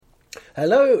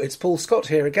Hello, it's Paul Scott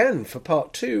here again for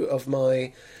part 2 of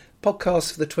my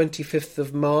podcast for the 25th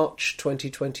of March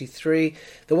 2023.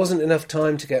 There wasn't enough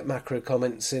time to get macro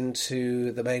comments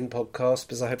into the main podcast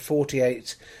because I had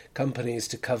 48 companies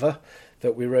to cover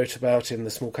that we wrote about in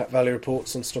the Small Cap Value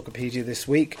Reports on Stockopedia this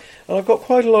week. And I've got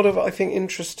quite a lot of, I think,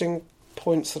 interesting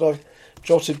points that I've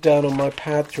jotted down on my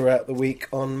pad throughout the week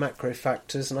on macro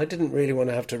factors, and I didn't really want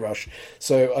to have to rush.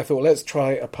 So I thought, let's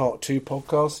try a part 2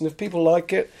 podcast, and if people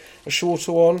like it, a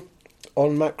shorter one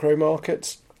on macro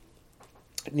markets,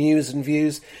 news and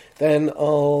views, then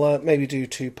I'll maybe do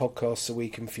 2 podcasts a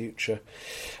week in future.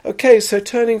 Okay, so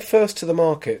turning first to the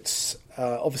markets.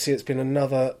 Obviously, it's been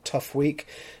another tough week.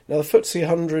 Now, the FTSE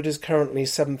 100 is currently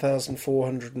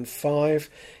 7,405.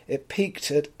 It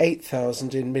peaked at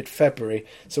 8,000 in mid-February.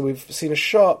 So we've seen a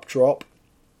sharp drop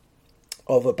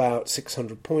of about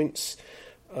 600 points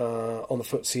on the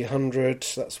FTSE 100.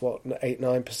 That's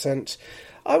 8-9%.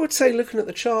 I would say, looking at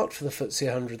the chart for the FTSE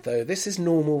 100, though, this is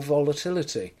normal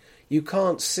volatility. You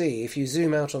can't see, if you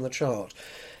zoom out on the chart,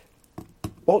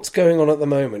 what's going on at the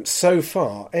moment, so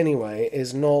far anyway,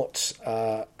 is not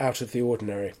out of the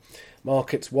ordinary.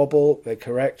 Markets wobble, they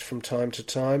correct from time to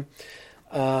time.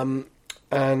 Where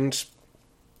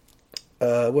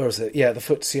is it? Yeah, the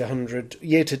FTSE 100,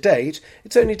 year to date,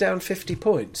 it's only down 50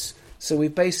 points. So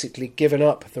we've basically given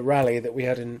up the rally that we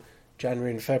had in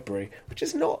January and February, which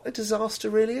is not a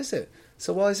disaster really, is it?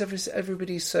 So why is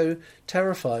everybody so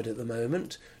terrified at the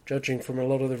moment, judging from a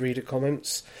lot of the reader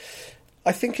comments?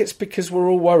 I think it's because we're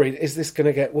all worried, is this going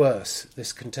to get worse,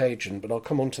 this contagion? But I'll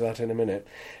come on to that in a minute.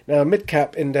 Now,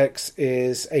 mid-cap index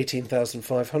is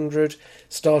 18,500.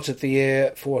 Started the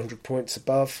year 400 points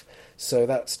above. So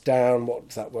that's down, what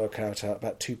does that work out at?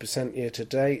 About 2% year to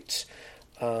date.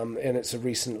 And it's a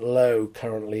recent low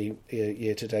currently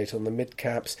year to date on the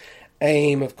mid-caps.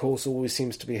 AIM, of course, always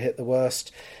seems to be hit the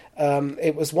worst.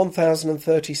 It was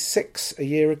 1,036 a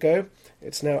year ago.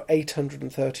 It's now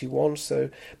 831.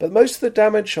 But most of the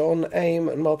damage on AIM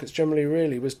and markets generally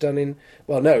really was done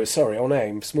on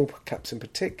AIM, small caps in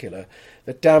particular.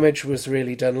 The damage was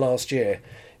really done last year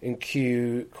in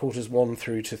quarters 1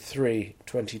 through to 3,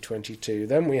 2022.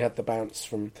 Then we had the bounce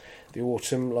from the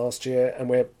autumn last year, and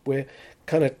we're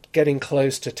kind of getting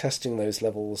close to testing those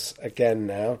levels again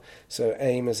now. So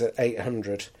AIM is at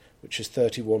 800, which is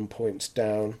 31 points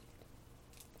down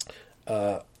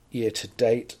year to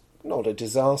date. Not a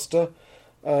disaster,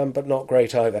 but not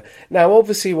great either. Now,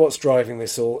 obviously, what's driving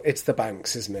this all? It's the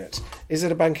banks, isn't it? Is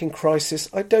it a banking crisis?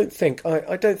 I don't think.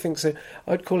 I don't think so.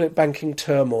 I'd call it banking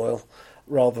turmoil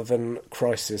rather than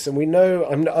crisis. And we know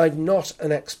I'm not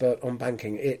an expert on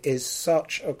banking. It is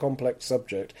such a complex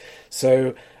subject.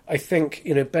 So I think,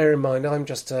 bear in mind, I'm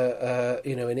just an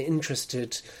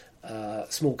interested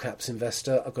small caps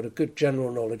investor. I've got a good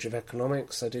general knowledge of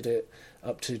economics. I did it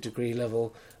up to degree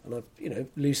level, and I've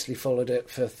loosely followed it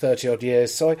for 30 odd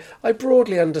years. So I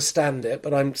broadly understand it,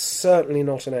 but I'm certainly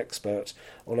not an expert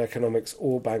on economics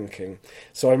or banking.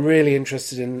 So I'm really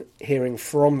interested in hearing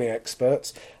from the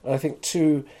experts. And I think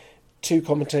two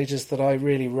commentators that I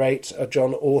really rate are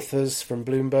John Authers from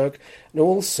Bloomberg, and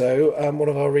also one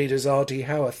of our readers, R.D.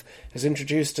 Howarth, has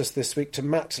introduced us this week to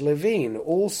Matt Levine,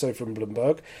 also from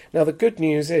Bloomberg. Now, the good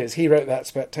news is he wrote that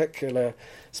spectacular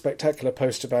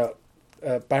post about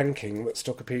banking that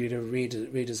Stockopedia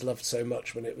readers loved so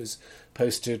much when it was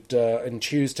posted in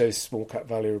Tuesday's Small Cap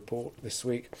Value Report this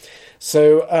week.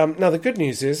 So now the good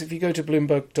news is if you go to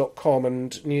Bloomberg.com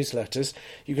and newsletters,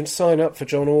 you can sign up for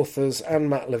John Authers and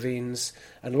Matt Levine's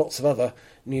and lots of other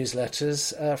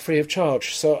newsletters free of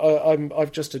charge. So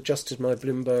I've just adjusted my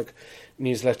Bloomberg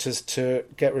newsletters to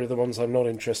get rid of the ones I'm not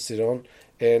interested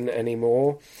in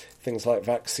anymore. Things like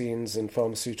vaccines and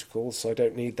pharmaceuticals, so I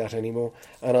don't need that anymore.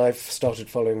 And I've started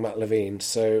following Matt Levine,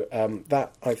 so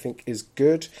that, I think, is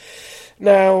good.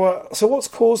 Now, so what's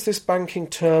caused this banking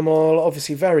turmoil?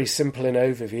 Obviously, very simple in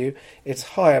overview. It's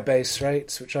higher base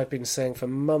rates, which I've been saying for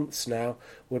months now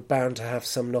were bound to have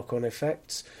some knock-on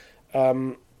effects.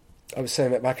 I was saying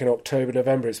that back in October,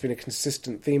 November. It's been a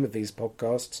consistent theme of these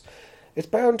podcasts. It's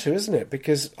bound to, isn't it?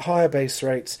 Because higher base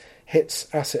rates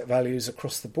hits asset values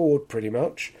across the board pretty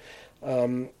much.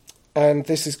 And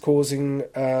this is causing,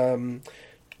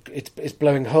 it's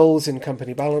blowing holes in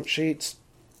company balance sheets.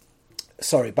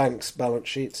 Banks' balance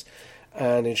sheets.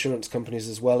 And insurance companies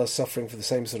as well are suffering for the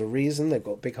same sort of reason. They've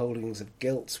got big holdings of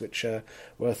gilts, which are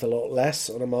worth a lot less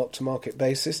on a mark-to-market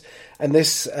basis. And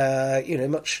this,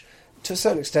 much to a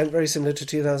certain extent, very similar to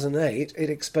 2008, it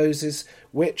exposes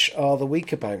which are the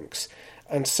weaker banks.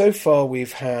 And so far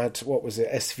we've had,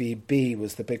 SVB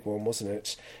was the big one, wasn't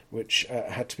it? Which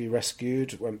had to be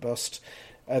rescued, went bust.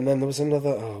 And then there was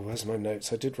another, where's my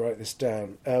notes? I did write this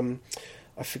down.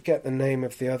 I forget the name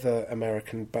of the other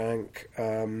American bank.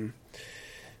 Where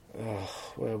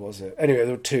was it? Anyway,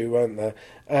 there were two, weren't there?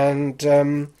 And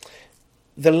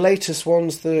the latest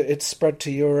ones, it's spread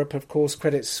to Europe, of course,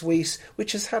 Credit Suisse,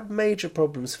 which has had major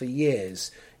problems for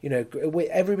years. You know,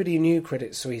 everybody knew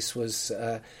Credit Suisse was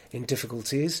in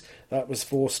difficulties. That was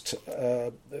forced.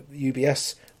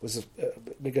 UBS was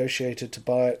negotiated to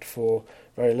buy it for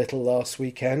very little last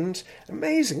weekend.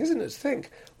 Amazing, isn't it, to think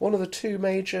one of the two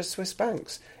major Swiss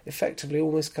banks effectively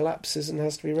almost collapses and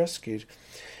has to be rescued.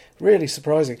 Really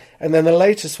surprising. And then the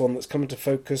latest one that's come into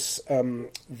focus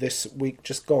this week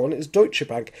just gone is Deutsche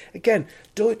Bank. Again,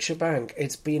 Deutsche Bank,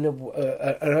 it's been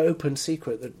an open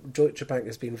secret that Deutsche Bank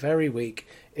has been very weak,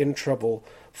 in trouble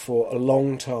for a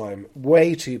long time,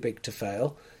 way too big to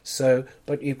fail. So,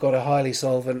 but you've got a highly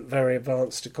solvent, very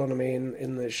advanced economy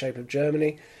in the shape of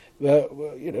Germany.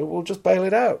 We'll just bail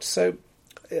it out. So,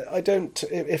 I don't,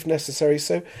 if necessary.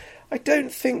 So, I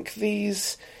don't think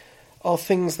these are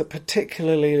things that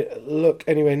particularly look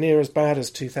anywhere near as bad as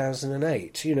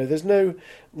 2008. You know, there's no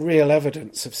real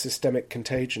evidence of systemic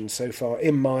contagion so far,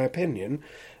 in my opinion,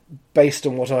 based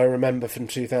on what I remember from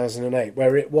 2008,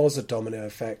 where it was a domino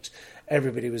effect.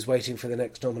 Everybody was waiting for the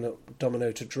next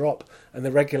domino to drop, and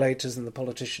the regulators and the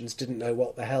politicians didn't know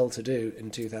what the hell to do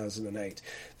in 2008.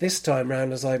 This time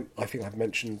round, as I think I've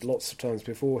mentioned lots of times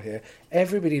before here,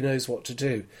 everybody knows what to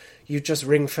do. You just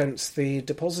ring-fence the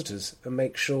depositors and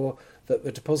make sure that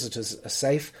the depositors are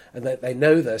safe and that they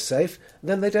know they're safe, and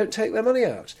then they don't take their money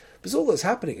out. Because all that's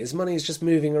happening is money is just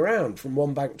moving around from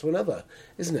one bank to another,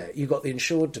 isn't it? You've got the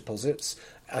insured deposits.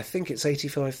 I think it's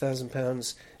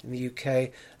 £85,000 in the UK,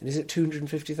 and is it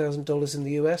 $250,000 in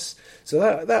the US? So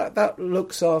that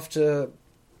looks after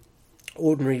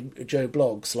ordinary Joe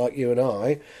Bloggs like you and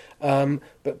I,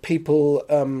 but people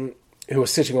who are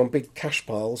sitting on big cash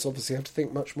piles obviously have to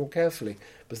think much more carefully,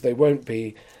 because they won't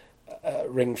be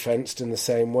ring-fenced in the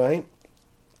same way.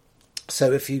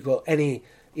 So if you've got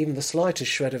even the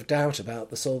slightest shred of doubt about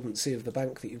the solvency of the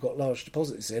bank that you've got large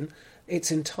deposits in,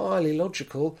 it's entirely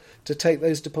logical to take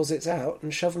those deposits out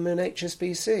and shove them in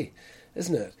HSBC,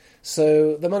 isn't it?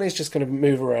 So the money's just going to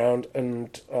move around,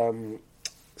 and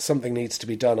something needs to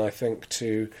be done, I think,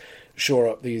 to shore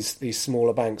up these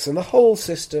smaller banks. And the whole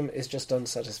system is just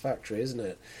unsatisfactory, isn't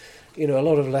it? You know, a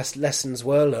lot of lessons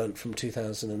were learnt from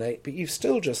 2008, but you've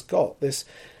still just got this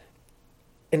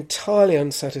entirely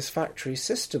unsatisfactory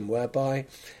system whereby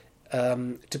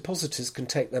depositors can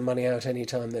take their money out any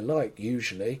time they like,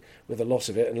 usually, with a lot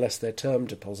of it, unless they're term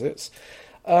deposits.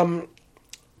 And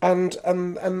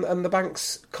the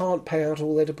banks can't pay out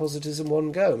all their depositors in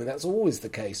one go. I mean, that's always the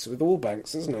case with all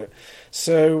banks, isn't it?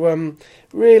 So,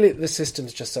 really, the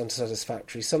system's just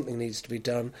unsatisfactory. Something needs to be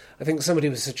done. I think somebody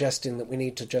was suggesting that we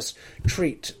need to just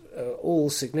treat all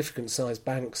significant-sized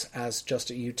banks as just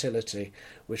a utility,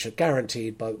 which are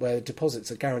guaranteed where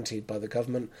deposits are guaranteed by the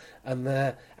government, and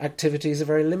their activities are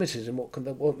very limited in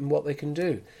what they can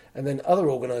do. And then other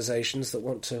organisations that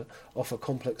want to offer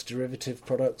complex derivative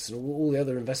products and all the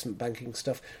other investment banking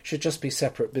stuff should just be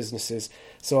separate businesses.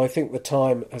 So I think the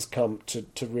time has come to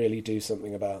really do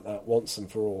something about that once and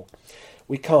for all.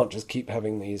 We can't just keep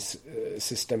having these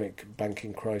systemic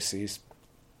banking crises.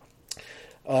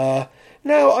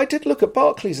 Now, I did look at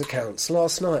Barclays accounts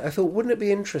last night. I thought, wouldn't it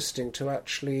be interesting to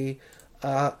actually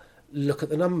look at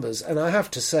the numbers? And I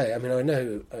have to say, I mean, I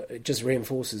know it just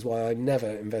reinforces why I never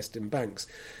invest in banks.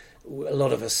 A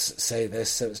lot of us say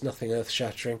this, so it's nothing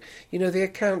earth-shattering. You know, the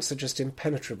accounts are just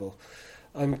impenetrable.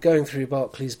 I'm going through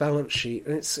Barclays' balance sheet,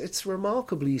 and it's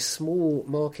remarkably small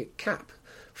market cap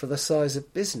for the size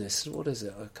of business. What is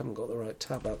it? I haven't got the right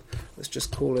tab up. Let's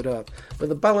just call it up. But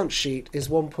the balance sheet is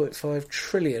 1.5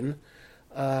 trillion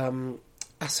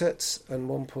assets and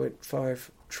 1.5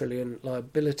 trillion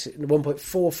liability,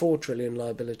 1.44 trillion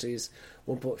liabilities,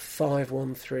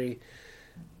 1.513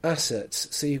 assets.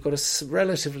 So you've got a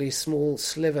relatively small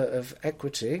sliver of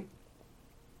equity,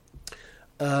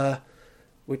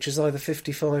 which is either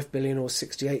 55 billion or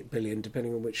 68 billion,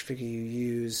 depending on which figure you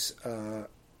use.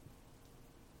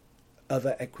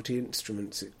 Other equity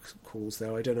instruments, it calls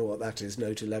there. I don't know what that is,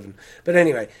 note 11. But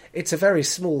anyway, it's a very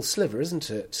small sliver, isn't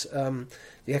it? The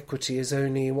equity is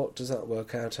only, what does that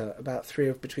work out at? About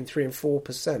between 3 and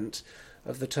 4%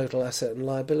 of the total asset and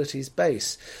liabilities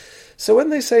base. So when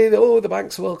they say that, the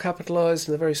banks are well capitalised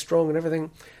and they're very strong and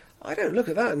everything, I don't look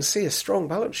at that and see a strong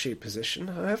balance sheet position,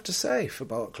 I have to say, for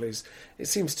Barclays. It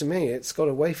seems to me it's got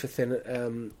a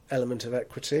wafer-thin element of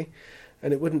equity,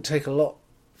 and it wouldn't take a lot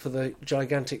for the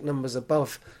gigantic numbers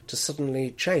above to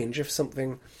suddenly change if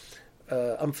something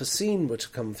unforeseen were to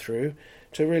come through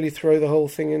to really throw the whole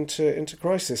thing into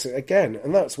crisis again.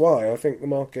 And that's why I think the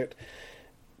market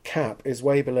cap is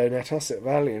way below net asset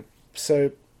value.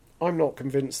 So I'm not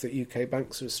convinced that UK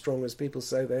banks are as strong as people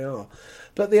say they are.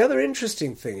 But the other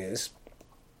interesting thing is,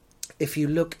 if you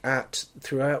look at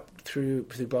through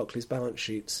Barclays' balance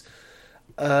sheets,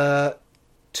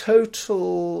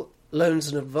 total loans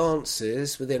and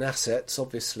advances within assets,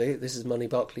 obviously, this is money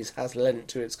Barclays has lent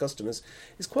to its customers,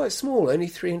 is quite small, only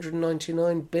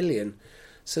 399 billion.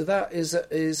 So that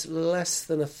is less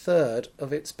than a third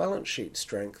of its balance sheet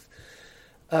strength.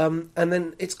 And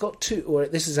then it's got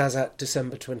this is as at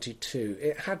December 22,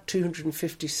 it had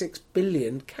 256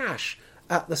 billion cash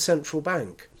at the central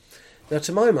bank. Now,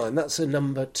 to my mind, that's a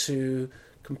number to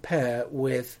compare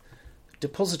with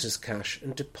depositors' cash,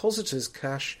 and depositors'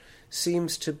 cash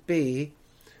seems to be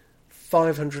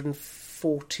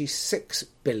 546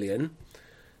 billion.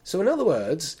 So in other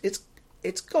words,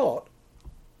 it's got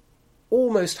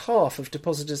almost half of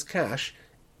depositors' cash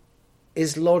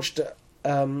is lodged at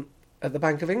the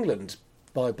Bank of England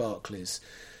by Barclays.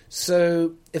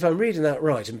 So if I'm reading that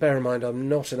right, and bear in mind I'm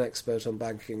not an expert on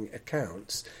banking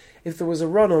accounts, if there was a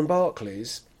run on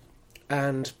Barclays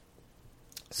and,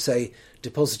 say,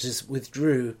 depositors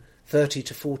withdrew 30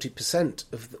 to 40%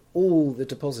 of all the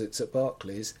deposits at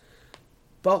Barclays,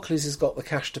 Barclays has got the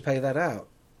cash to pay that out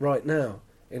right now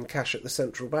in cash at the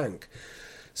central bank.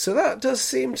 So that does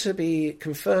seem to be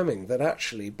confirming that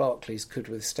actually Barclays could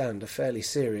withstand a fairly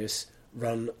serious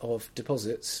run of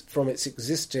deposits from its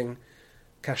existing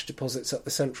cash deposits at the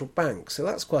central bank. So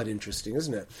that's quite interesting,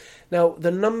 isn't it? Now,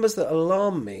 the numbers that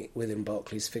alarm me within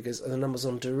Barclays' figures are the numbers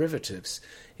on derivatives.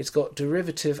 It's got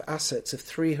derivative assets of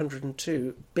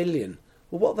 302 billion.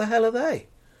 Well, what the hell are they?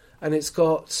 And it's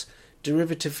got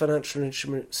derivative financial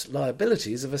instruments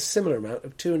liabilities of a similar amount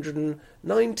of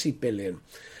 290 billion.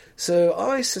 So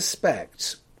I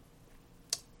suspect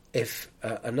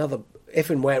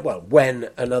when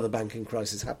another banking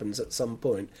crisis happens at some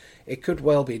point, it could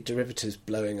well be derivatives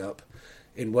blowing up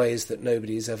in ways that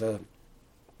nobody's ever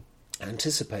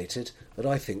anticipated, that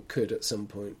I think could at some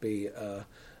point be a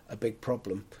big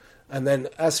problem. And then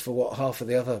as for what half of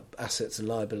the other assets and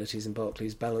liabilities in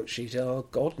Barclays' balance sheet are,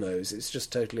 God knows. It's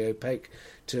just totally opaque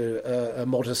to a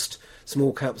modest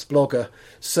small caps blogger.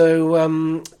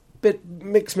 So bit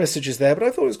mixed messages there, but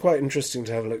I thought it was quite interesting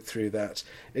to have a look through that.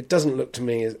 It doesn't look to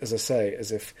me, as I say,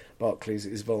 as if Barclays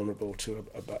is vulnerable to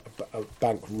a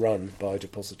bank run by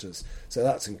depositors. So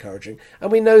that's encouraging.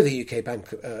 And we know the UK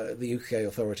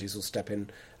authorities will step in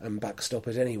and backstop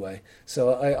it anyway.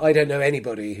 So I don't know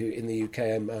anybody who in the UK,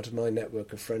 out of my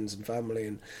network of friends and family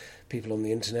and people on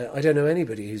the internet, I don't know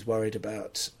anybody who's worried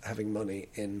about having money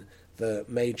in the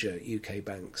major UK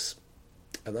banks.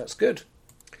 And that's good.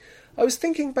 I was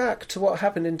thinking back to what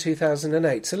happened in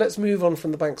 2008. So let's move on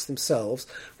from the banks themselves,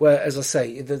 where, as I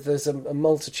say, there's a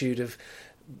multitude of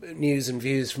news and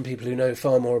views from people who know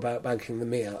far more about banking than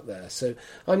me out there. So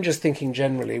I'm just thinking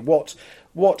generally, what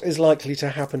is likely to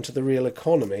happen to the real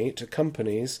economy, to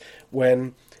companies,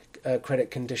 when credit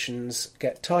conditions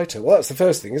get tighter? Well, that's the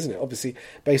first thing, isn't it? Obviously,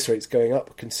 base rates going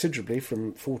up considerably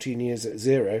from 14 years at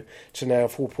 0 to now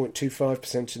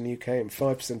 4.25% in the UK and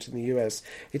 5% in the US.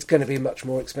 It's going to be much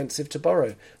more expensive to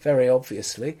borrow, very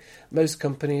obviously. Most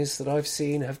companies that I've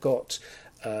seen have got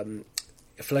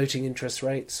floating interest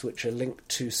rates which are linked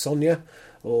to SONIA,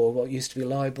 or what used to be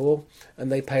LIBOR,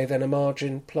 and they pay then a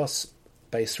margin plus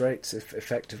base rates,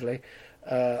 effectively,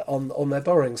 on their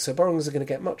borrowings. So borrowings are going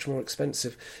to get much more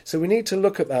expensive. So we need to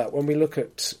look at that when we look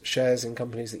at shares in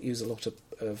companies that use a lot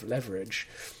of leverage.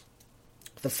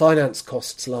 The finance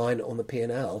costs line on the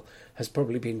P&L has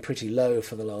probably been pretty low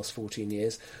for the last 14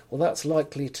 years. Well, that's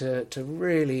likely to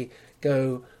really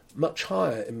go much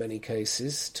higher in many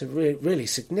cases, to really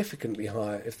significantly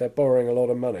higher if they're borrowing a lot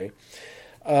of money.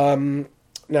 Now,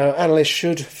 analysts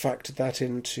should factor that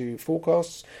into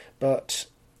forecasts, but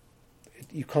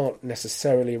you can't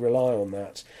necessarily rely on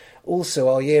that. Also,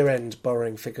 our year-end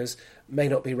borrowing figures may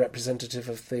not be representative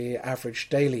of the average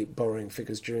daily borrowing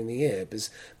figures during the year, because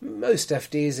most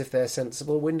FDs, if they're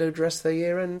sensible, window dress their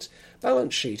year-end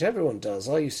balance sheet. Everyone does.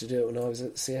 I used to do it when I was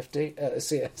at CFO.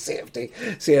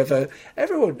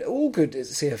 Everyone, all good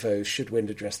CFOs should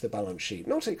window dress the balance sheet.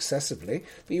 Not excessively,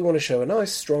 but you want to show a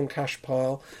nice, strong cash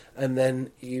pile, and then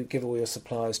you give all your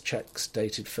suppliers cheques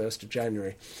dated 1st of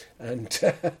January, and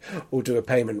or do a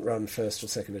payment run 1st or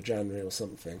 2nd of January or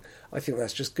something. I think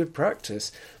that's just good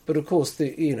practice. But of course,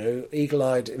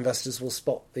 eagle-eyed investors will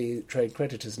spot the trade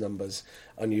creditors numbers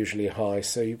unusually high.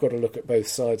 So you've got to look at both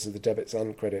sides of the debits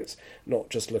and credits, not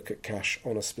just look at cash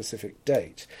on a specific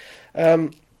date.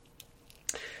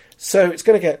 So it's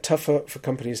going to get tougher for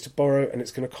companies to borrow, and it's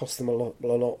going to cost them a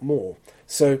lot more.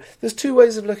 So there's two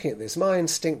ways of looking at this. My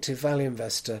instinctive value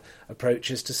investor approach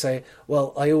is to say,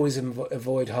 well, I always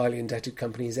avoid highly indebted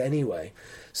companies anyway.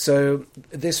 So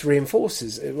this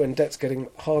reinforces when debt's getting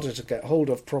harder to get hold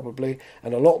of probably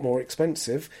and a lot more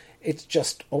expensive. It's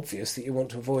just obvious that you want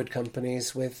to avoid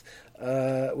companies with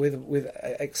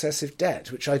excessive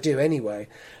debt, which I do anyway.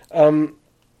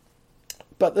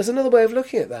 But there's another way of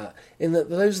looking at that, in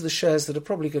that those are the shares that are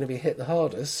probably going to be hit the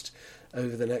hardest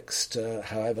over the next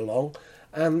however long,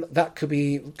 and that could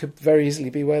very easily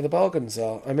be where the bargains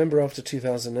are. I remember after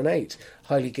 2008,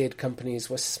 highly geared companies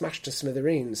were smashed to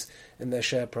smithereens in their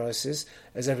share prices,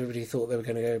 as everybody thought they were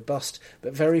going to go bust,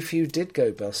 but very few did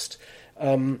go bust.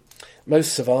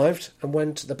 Most survived,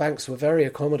 and the banks were very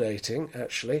accommodating,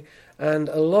 actually, and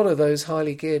a lot of those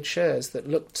highly geared shares that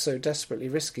looked so desperately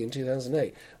risky in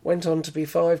 2008 went on to be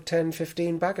 5, 10,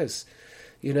 15 baggers.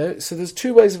 So there's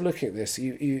two ways of looking at this.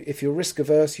 If you're risk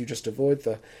averse, you just avoid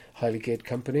the highly geared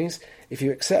companies. If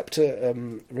you accept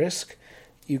risk,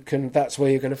 that's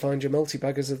where you're going to find your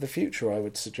multi-baggers of the future, I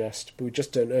would suggest. But we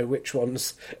just don't know which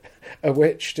ones are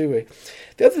which, do we?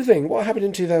 The other thing, what happened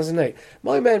in 2008,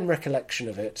 my main recollection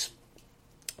of it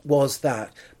was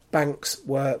that banks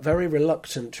were very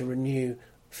reluctant to renew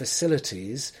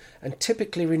facilities and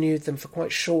typically renewed them for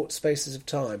quite short spaces of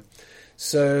time.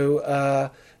 So,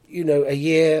 a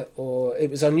year, or it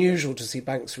was unusual to see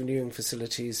banks renewing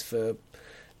facilities for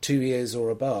 2 years or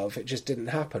above. It just didn't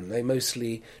happen. They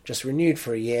mostly just renewed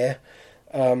for a year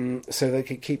so they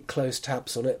could keep close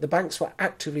tabs on it. The banks were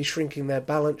actively shrinking their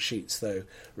balance sheets, though,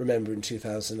 remember, in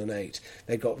 2008.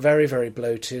 They got very, very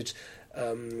bloated.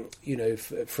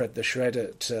 Fred the Shred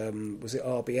at, was it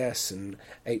RBS and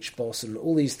HBOS and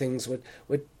all these things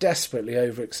were desperately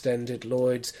overextended.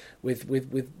 Lloyds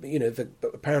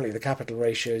apparently the capital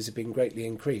ratios have been greatly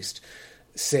increased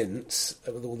since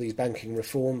with all these banking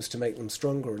reforms to make them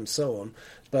stronger and so on.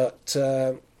 But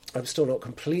I'm still not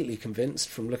completely convinced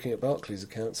from looking at Barclays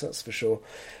accounts, that's for sure.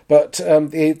 But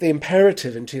the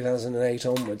imperative in 2008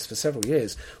 onwards for several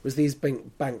years was these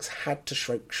banks had to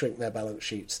shrink their balance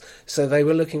sheets. So they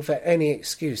were looking for any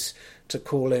excuse to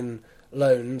call in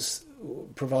loans,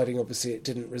 providing obviously it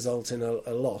didn't result in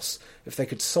a loss. If they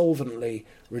could solvently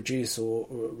reduce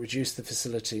the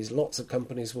facilities, lots of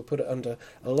companies were put under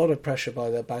a lot of pressure by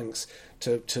their banks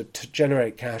to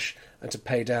generate cash and to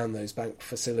pay down those bank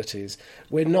facilities.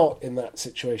 We're not in that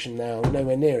situation now,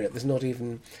 nowhere near it. There's not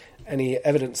even any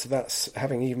evidence of that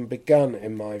having even begun,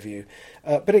 in my view.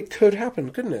 But it could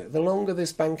happen, couldn't it? The longer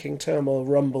this banking turmoil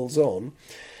rumbles on,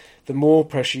 the more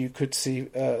pressure you could see,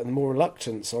 and more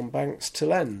reluctance on banks to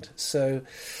lend. So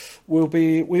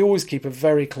we always keep a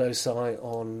very close eye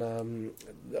on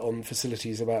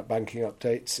facilities about banking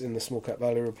updates in the Small Cap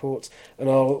Value reports, and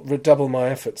I'll redouble my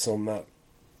efforts on that.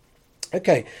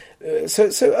 Okay, so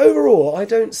overall, I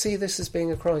don't see this as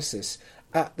being a crisis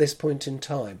at this point in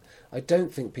time. I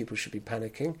don't think people should be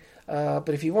panicking, but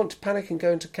if you want to panic and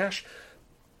go into cash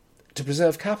to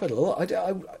preserve capital,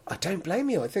 I don't blame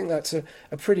you. I think that's a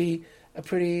pretty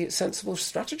sensible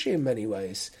strategy in many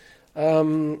ways.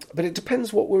 But it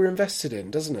depends what we're invested in,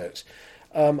 doesn't it?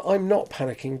 I'm not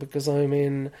panicking because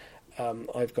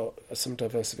I've got some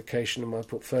diversification in my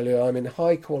portfolio. I'm in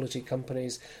high quality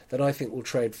companies that I think will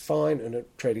trade fine and are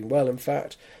trading well, in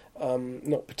fact.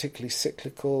 Not particularly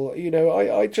cyclical.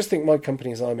 I just think my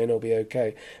companies I'm in will be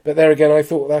okay. But there again, I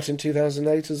thought that in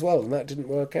 2008 as well, and that didn't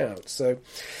work out. So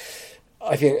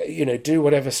I think, do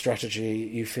whatever strategy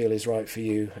you feel is right for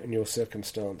you and your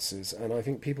circumstances. And I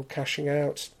think people cashing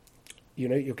out,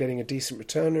 you're getting a decent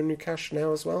return on your cash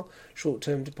now as well.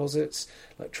 Short-term deposits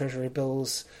like Treasury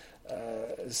bills.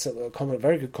 A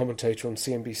very good commentator on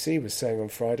CNBC was saying on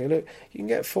Friday, look, you can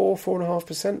get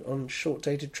 4.5% on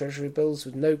short-dated Treasury bills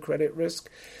with no credit risk.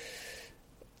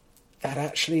 That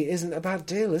actually isn't a bad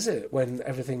deal, is it? When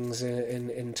everything's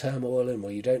in turmoil and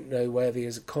where you don't know where the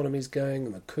economy's going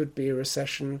and there could be a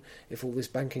recession if all this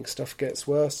banking stuff gets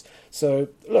worse. So,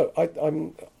 look,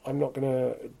 I'm not going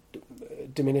to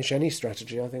diminish any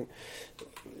strategy. I think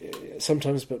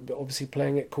sometimes, but obviously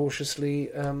playing it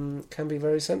cautiously can be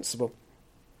very sensible.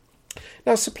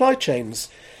 Now, supply chains.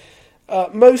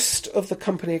 Most of the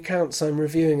company accounts I'm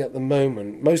reviewing at the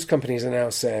moment, most companies are now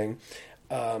saying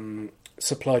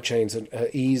supply chains are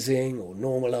easing or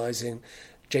normalising.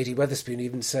 JD Wetherspoon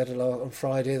even said on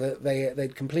Friday that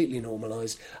they'd completely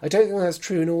normalised. I don't think that's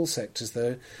true in all sectors,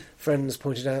 though. Friends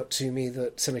pointed out to me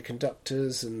that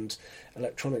semiconductors and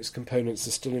electronics components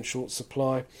are still in short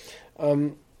supply.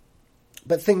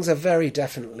 But things are very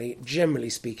definitely, generally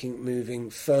speaking, moving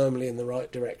firmly in the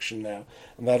right direction now.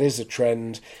 And that is a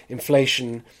trend.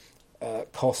 Inflation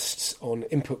costs on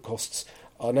input costs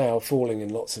are now falling in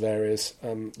lots of areas.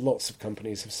 Lots of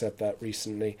companies have said that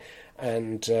recently.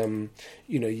 And,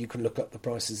 you can look up the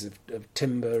prices of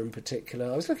timber in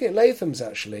particular. I was looking at Latham's,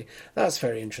 actually. That's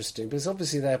very interesting, because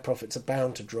obviously their profits are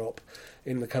bound to drop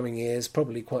in the coming years,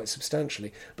 probably quite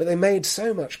substantially. But they made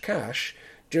so much cash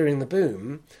during the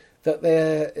boom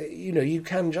that you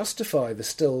can justify the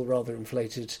still rather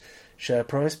inflated share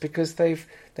price, because they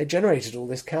generated all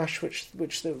this cash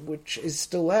which is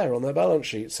still there on their balance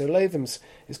sheet. So Latham's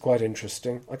is quite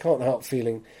interesting. I can't help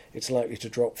feeling it's likely to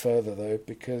drop further, though,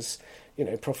 because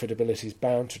profitability is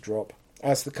bound to drop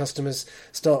as the customers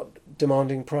start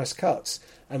demanding price cuts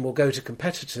and will go to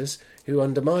competitors who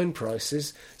undermine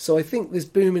prices. So I think this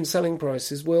boom in selling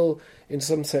prices will, in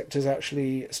some sectors,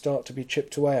 actually start to be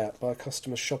chipped away at by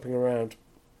customers shopping around.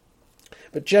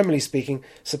 But generally speaking,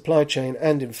 supply chain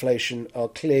and inflation are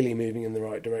clearly moving in the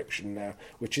right direction now,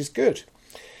 which is good.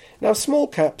 Now, small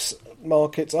caps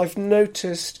markets, I've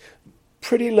noticed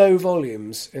pretty low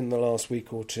volumes in the last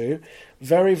week or two,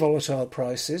 very volatile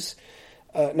prices.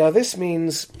 Now, this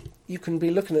means you can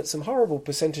be looking at some horrible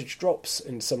percentage drops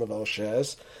in some of our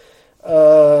shares.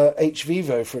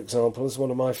 HVivo, for example, is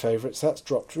one of my favourites. That's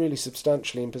dropped really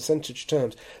substantially in percentage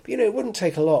terms. But, it wouldn't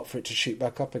take a lot for it to shoot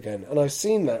back up again. And I've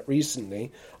seen that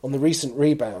recently on the recent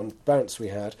bounce we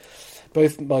had.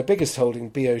 Both my biggest holding,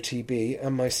 BOTB,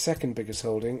 and my second biggest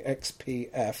holding,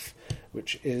 XPF,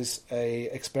 which is a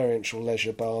experiential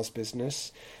leisure bars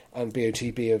business, and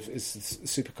BOTB is the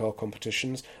supercar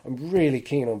competitions. I'm really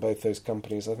keen on both those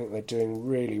companies. I think they're doing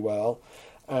really well.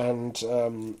 And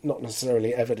not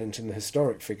necessarily evident in the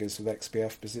historic figures with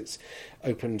XPF, because it's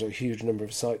opened a huge number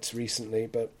of sites recently,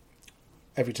 but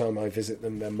every time I visit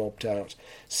them, they're mobbed out.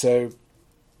 So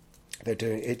they're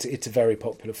doing it's a very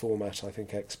popular format, I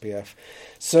think, XPF.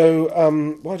 So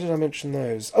why did I mention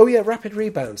those? Oh yeah, rapid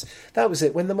rebounds. That was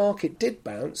it. When the market did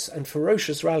bounce, and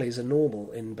ferocious rallies are normal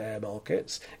in bear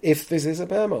markets, if this is a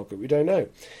bear market, we don't know.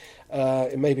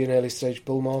 It may be an early stage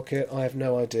bull market. I have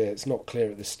no idea. It's not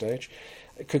clear at this stage.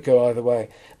 It could go either way.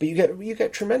 But you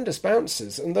get tremendous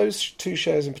bounces, and those two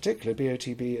shares in particular,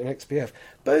 BOTB and XPF,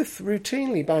 both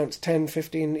routinely bounce 10,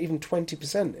 15, even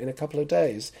 20% in a couple of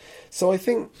days. So I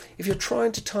think if you're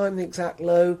trying to time the exact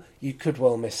low, you could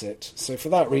well miss it. So for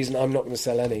that reason, I'm not going to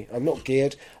sell any. I'm not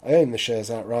geared. I own the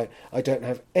shares outright. I don't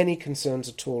have any concerns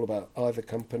at all about either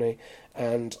company,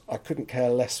 and I couldn't care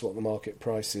less what the market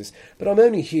price is. But I'm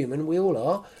only human, we all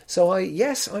are. So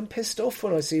I'm pissed off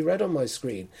when I see red on my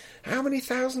screen. How many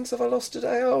thousands have I lost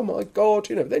today? Oh my God,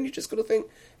 then you just got to think,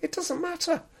 it doesn't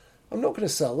matter. I'm not going to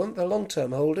sell them. They're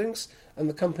long-term holdings, and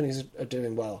the companies are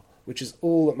doing well, which is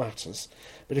all that matters.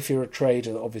 But if you're a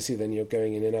trader, obviously then you're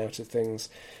going in and out of things.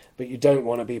 But you don't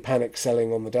want to be panic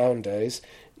selling on the down days.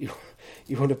 You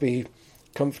want to be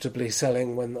comfortably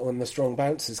selling when the strong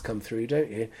bounces come through,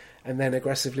 don't you? And then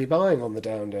aggressively buying on the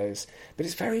down days. But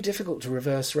it's very difficult to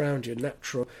reverse around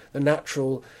the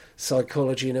natural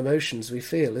psychology and emotions we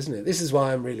feel, isn't it? This is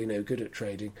why I'm really no good at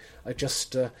trading. I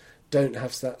just don't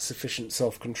have that sufficient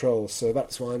self-control, so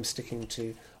that's why I'm sticking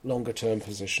to longer-term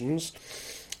positions.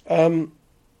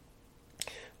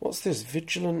 What's this?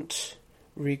 Vigilant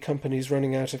companies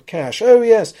running out of cash. Oh,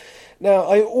 yes. Now,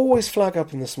 I always flag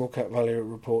up in the small cap value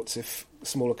reports if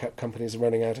smaller cap companies are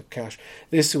running out of cash.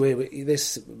 This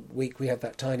week we had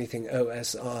that tiny thing,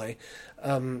 OSI,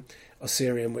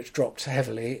 Osirium, which dropped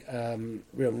heavily,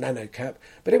 real nano cap.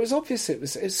 But it was obvious.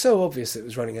 It's so obvious it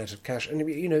was running out of cash. And,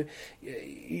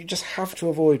 you just have to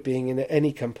avoid being in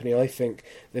any company, I think,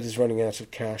 that is running out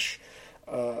of cash.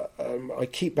 I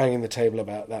keep banging the table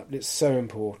about that, but it's so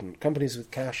important. Companies with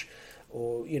cash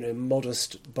or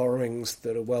modest borrowings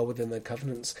that are well within their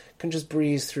covenants can just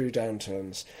breeze through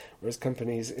downturns. Whereas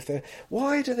companies,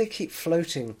 why do they keep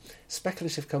floating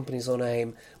speculative companies on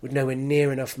AIM with nowhere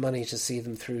near enough money to see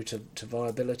them through to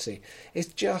viability?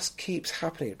 It just keeps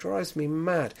happening. It drives me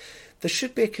mad. There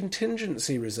should be a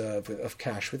contingency reserve of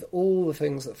cash with all the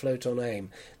things that float on AIM.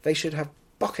 They should have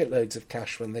bucket loads of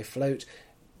cash when they float,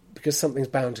 because something's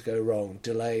bound to go wrong,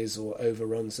 delays or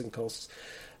overruns in costs.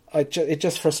 It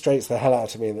just frustrates the hell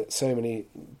out of me that so many...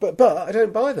 But I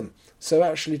don't buy them. So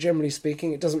actually, generally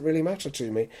speaking, it doesn't really matter to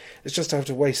me. It's just I have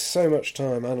to waste so much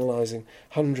time analysing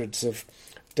hundreds of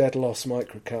dead loss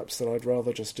microcaps that I'd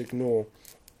rather just ignore.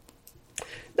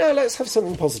 Now let's have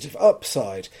something positive.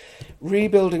 Upside.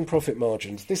 Rebuilding profit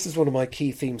margins. This is one of my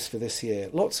key themes for this year.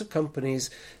 Lots of companies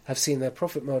have seen their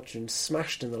profit margins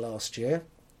smashed in the last year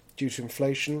due to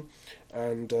inflation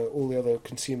and all the other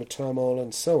consumer turmoil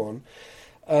and so on.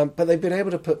 But they've been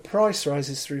able to put price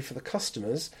rises through for the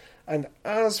customers, and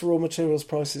as raw materials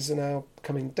prices are now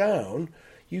coming down,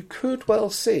 you could well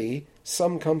see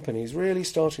some companies really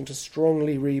starting to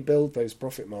strongly rebuild those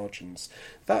profit margins.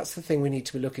 That's the thing we need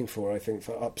to be looking for, I think,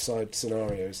 for upside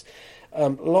scenarios.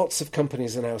 Lots of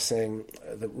companies are now saying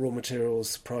that raw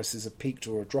materials prices have peaked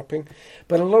or are dropping,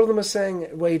 but a lot of them are saying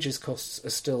wages costs are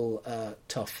still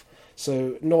tough.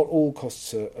 So not all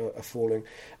costs are falling.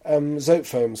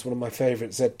 Zotefoams, one of my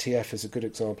favourite, ZTF is a good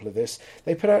example of this.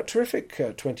 They put out terrific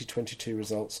 2022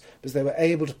 results because they were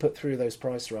able to put through those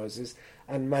price rises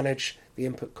and manage the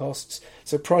input costs.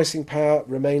 So pricing power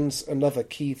remains another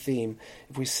key theme.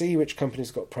 If we see which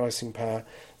companies got pricing power,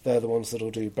 they're the ones that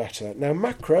will do better. Now,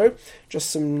 macro, just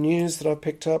some news that I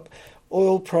picked up.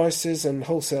 Oil prices and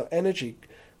wholesale energy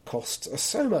costs are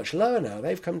so much lower now.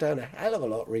 They've come down a hell of a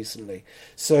lot recently.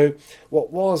 So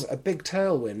what was a big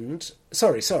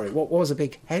what was a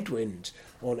big headwind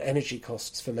on energy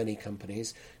costs for many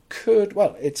companies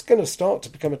it's going to start to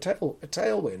become a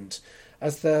tailwind,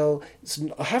 as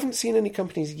I haven't seen any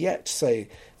companies yet say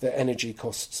that energy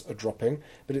costs are dropping,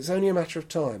 but it's only a matter of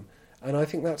time. And I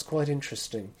think that's quite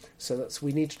interesting. So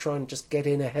we need to try and just get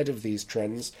in ahead of these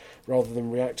trends rather than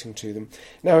reacting to them.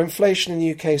 Now, inflation in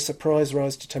the UK, surprise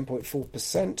rise to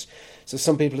 10.4%. So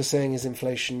some people are saying, is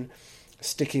inflation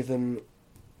stickier than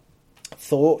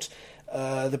thought?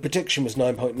 The prediction was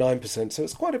 9.9%, so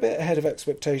it's quite a bit ahead of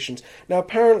expectations. Now,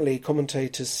 apparently,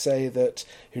 commentators say that,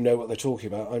 who know what they're talking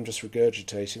about, I'm just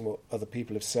regurgitating what other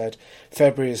people have said,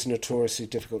 February is notoriously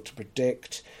difficult to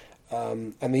predict.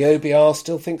 And the OBR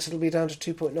still thinks it'll be down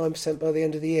to 2.9% by the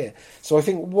end of the year. So I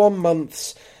think 1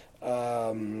 month's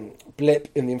blip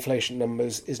in the inflation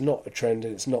numbers is not a trend,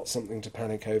 and it's not something to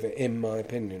panic over, in my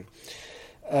opinion.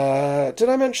 Did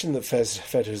I mention that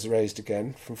Fed has raised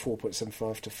again from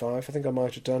 4.75 to 5? I think I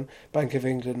might have done. Bank of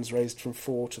England's raised from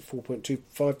 4 to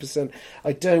 4.25%.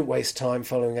 I don't waste time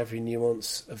following every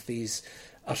nuance of these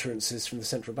utterances from the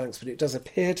central banks, but it does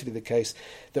appear to be the case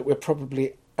that we're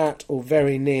probably at or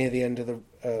very near the end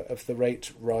of the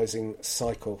rate rising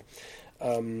cycle.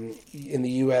 In the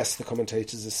US, the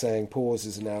commentators are saying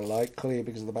pauses are now likely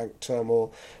because of the bank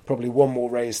turmoil. Probably one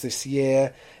more raise this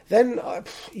year. Then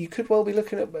you could well be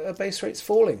looking at base rates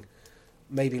falling,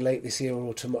 maybe late this year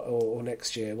or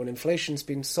next year. When inflation's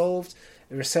been solved,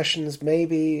 the recession's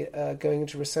maybe going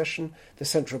into recession, the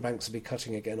central banks will be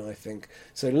cutting again, I think.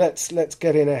 So let's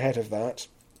get in ahead of that.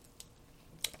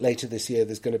 Later this year,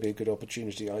 there's going to be a good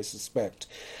opportunity, I suspect.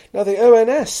 Now, the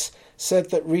ONS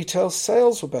said that retail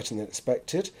sales were better than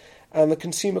expected, and the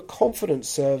Consumer Confidence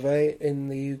Survey in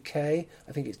the UK,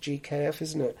 I think it's GKF,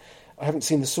 isn't it? I haven't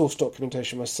seen the source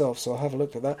documentation myself, so I'll have a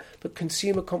look at that. But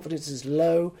consumer confidence is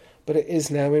low, but it is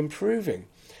now improving.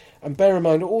 And bear in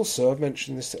mind also, I've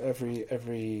mentioned this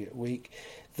every week,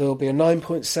 there'll be a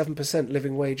 9.7%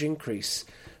 living wage increase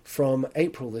from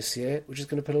April this year, which is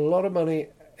going to put a lot of money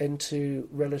into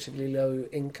relatively low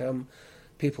income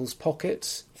people's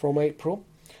pockets from April.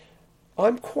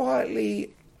 I'm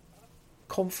quietly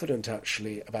confident,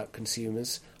 actually, about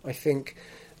consumers. I think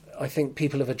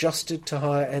people have adjusted to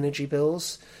higher energy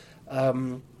bills.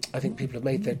 I think people have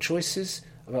made their choices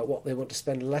about what they want to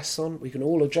spend less on. We can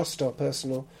all adjust our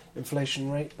personal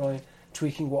inflation rate by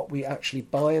tweaking what we actually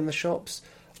buy in the shops.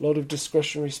 A lot of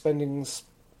discretionary spending's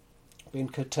been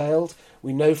curtailed.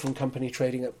 We know from company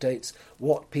trading updates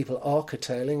what people are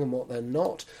curtailing and what they're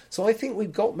not. So I think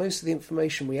we've got most of the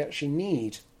information we actually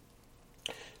need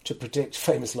to predict,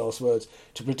 famous last words,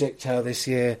 to predict how this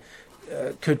year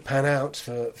could pan out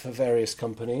for various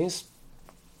companies.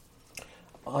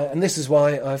 And this is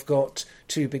why I've got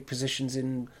two big positions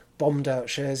in bombed out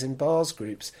shares in bars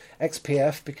groups.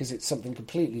 XPF, because it's something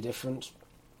completely different.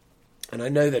 And I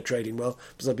know they're trading well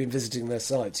because I've been visiting their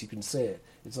sites. You can see it.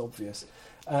 It's obvious.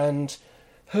 And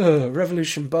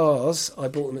Revolution Bars, I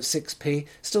bought them at 6p,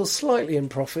 still slightly in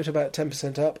profit, about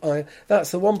 10% up.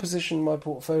 That's the one position in my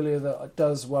portfolio that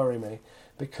does worry me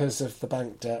because of the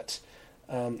bank debt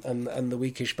and the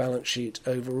weakish balance sheet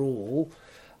overall.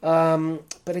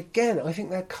 But again, I think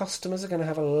their customers are going to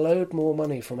have a load more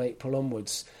money from April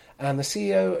onwards. And the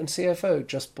CEO and CFO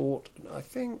just bought, I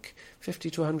think, 50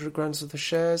 to 100 grand of the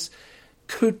shares.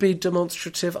 Could be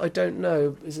demonstrative, I don't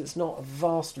know, because it's not a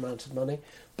vast amount of money.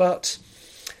 But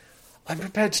I'm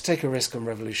prepared to take a risk on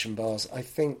Revolution Bars. I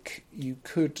think you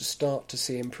could start to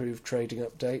see improved trading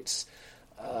updates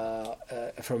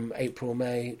from April,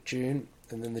 May, June,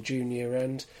 and then the June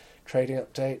year-end trading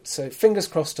update. So fingers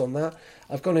crossed on that.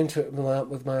 I've gone into it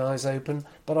with my eyes open,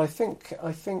 but I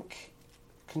think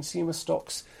consumer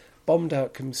stocks, bombed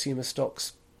out consumer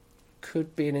stocks,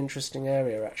 could be an interesting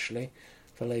area actually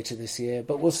for later this year.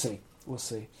 But we'll see.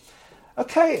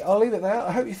 Okay, I'll leave it there.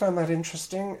 I hope you found that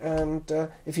interesting, and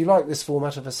if you like this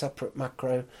format of a separate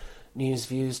macro news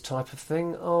views type of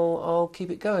thing, I'll keep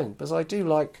it going, because I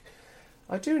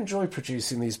do enjoy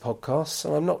producing these podcasts,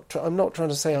 and I'm not trying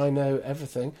to say I know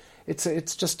everything.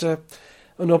 It's just an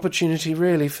opportunity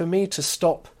really for me to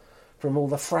stop from all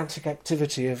the frantic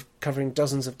activity of covering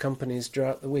dozens of companies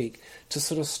throughout the week, to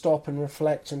sort of stop and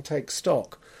reflect and take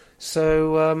stock.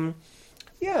 So,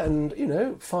 yeah,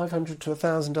 and, 500 to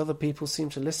 1,000 other people seem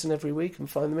to listen every week and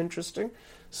find them interesting.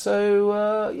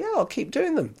 So, yeah, I'll keep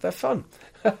doing them. They're fun.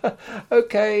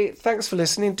 Okay, thanks for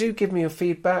listening. Do give me your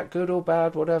feedback, good or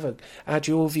bad, whatever. Add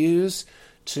your views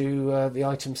to the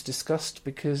items discussed,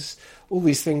 because all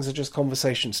these things are just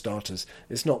conversation starters.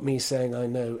 It's not me saying I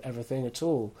know everything at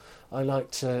all. I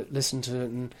like to listen to it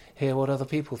and hear what other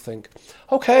people think.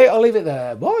 Okay, I'll leave it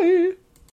there. Bye!